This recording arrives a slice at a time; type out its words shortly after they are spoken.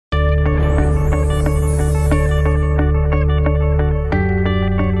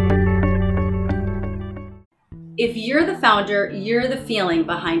If you're the founder, you're the feeling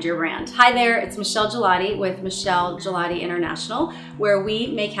behind your brand. Hi there, it's Michelle Gelati with Michelle Gelati International, where we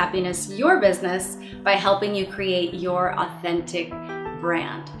make happiness your business by helping you create your authentic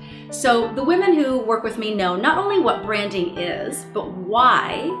brand. So the women who work with me know not only what branding is, but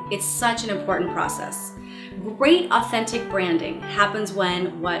why it's such an important process. Great authentic branding happens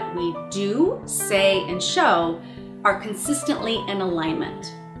when what we do, say, and show are consistently in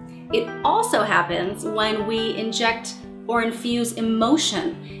alignment. It also happens when we inject or infuse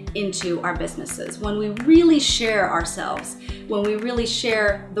emotion into our businesses, when we really share ourselves, when we really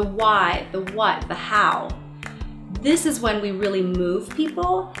share the why, the what, the how. This is when we really move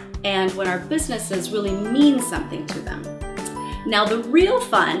people and when our businesses really mean something to them. Now, the real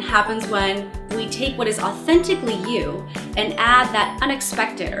fun happens when we take what is authentically you and add that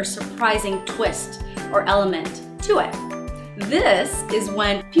unexpected or surprising twist or element to it. This is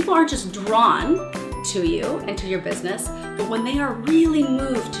when people aren't just drawn to you and to your business, but when they are really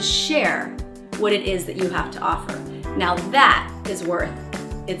moved to share what it is that you have to offer. Now that is worth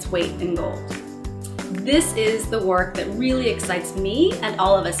its weight in gold. This is the work that really excites me and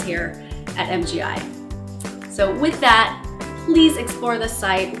all of us here at MGI. So with that, please explore the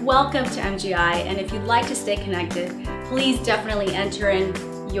site. Welcome to MGI, and if you'd like to stay connected, please definitely enter in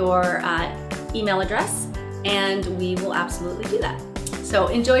your email address, and we will absolutely do that. So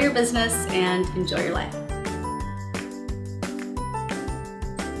enjoy your business and enjoy your life.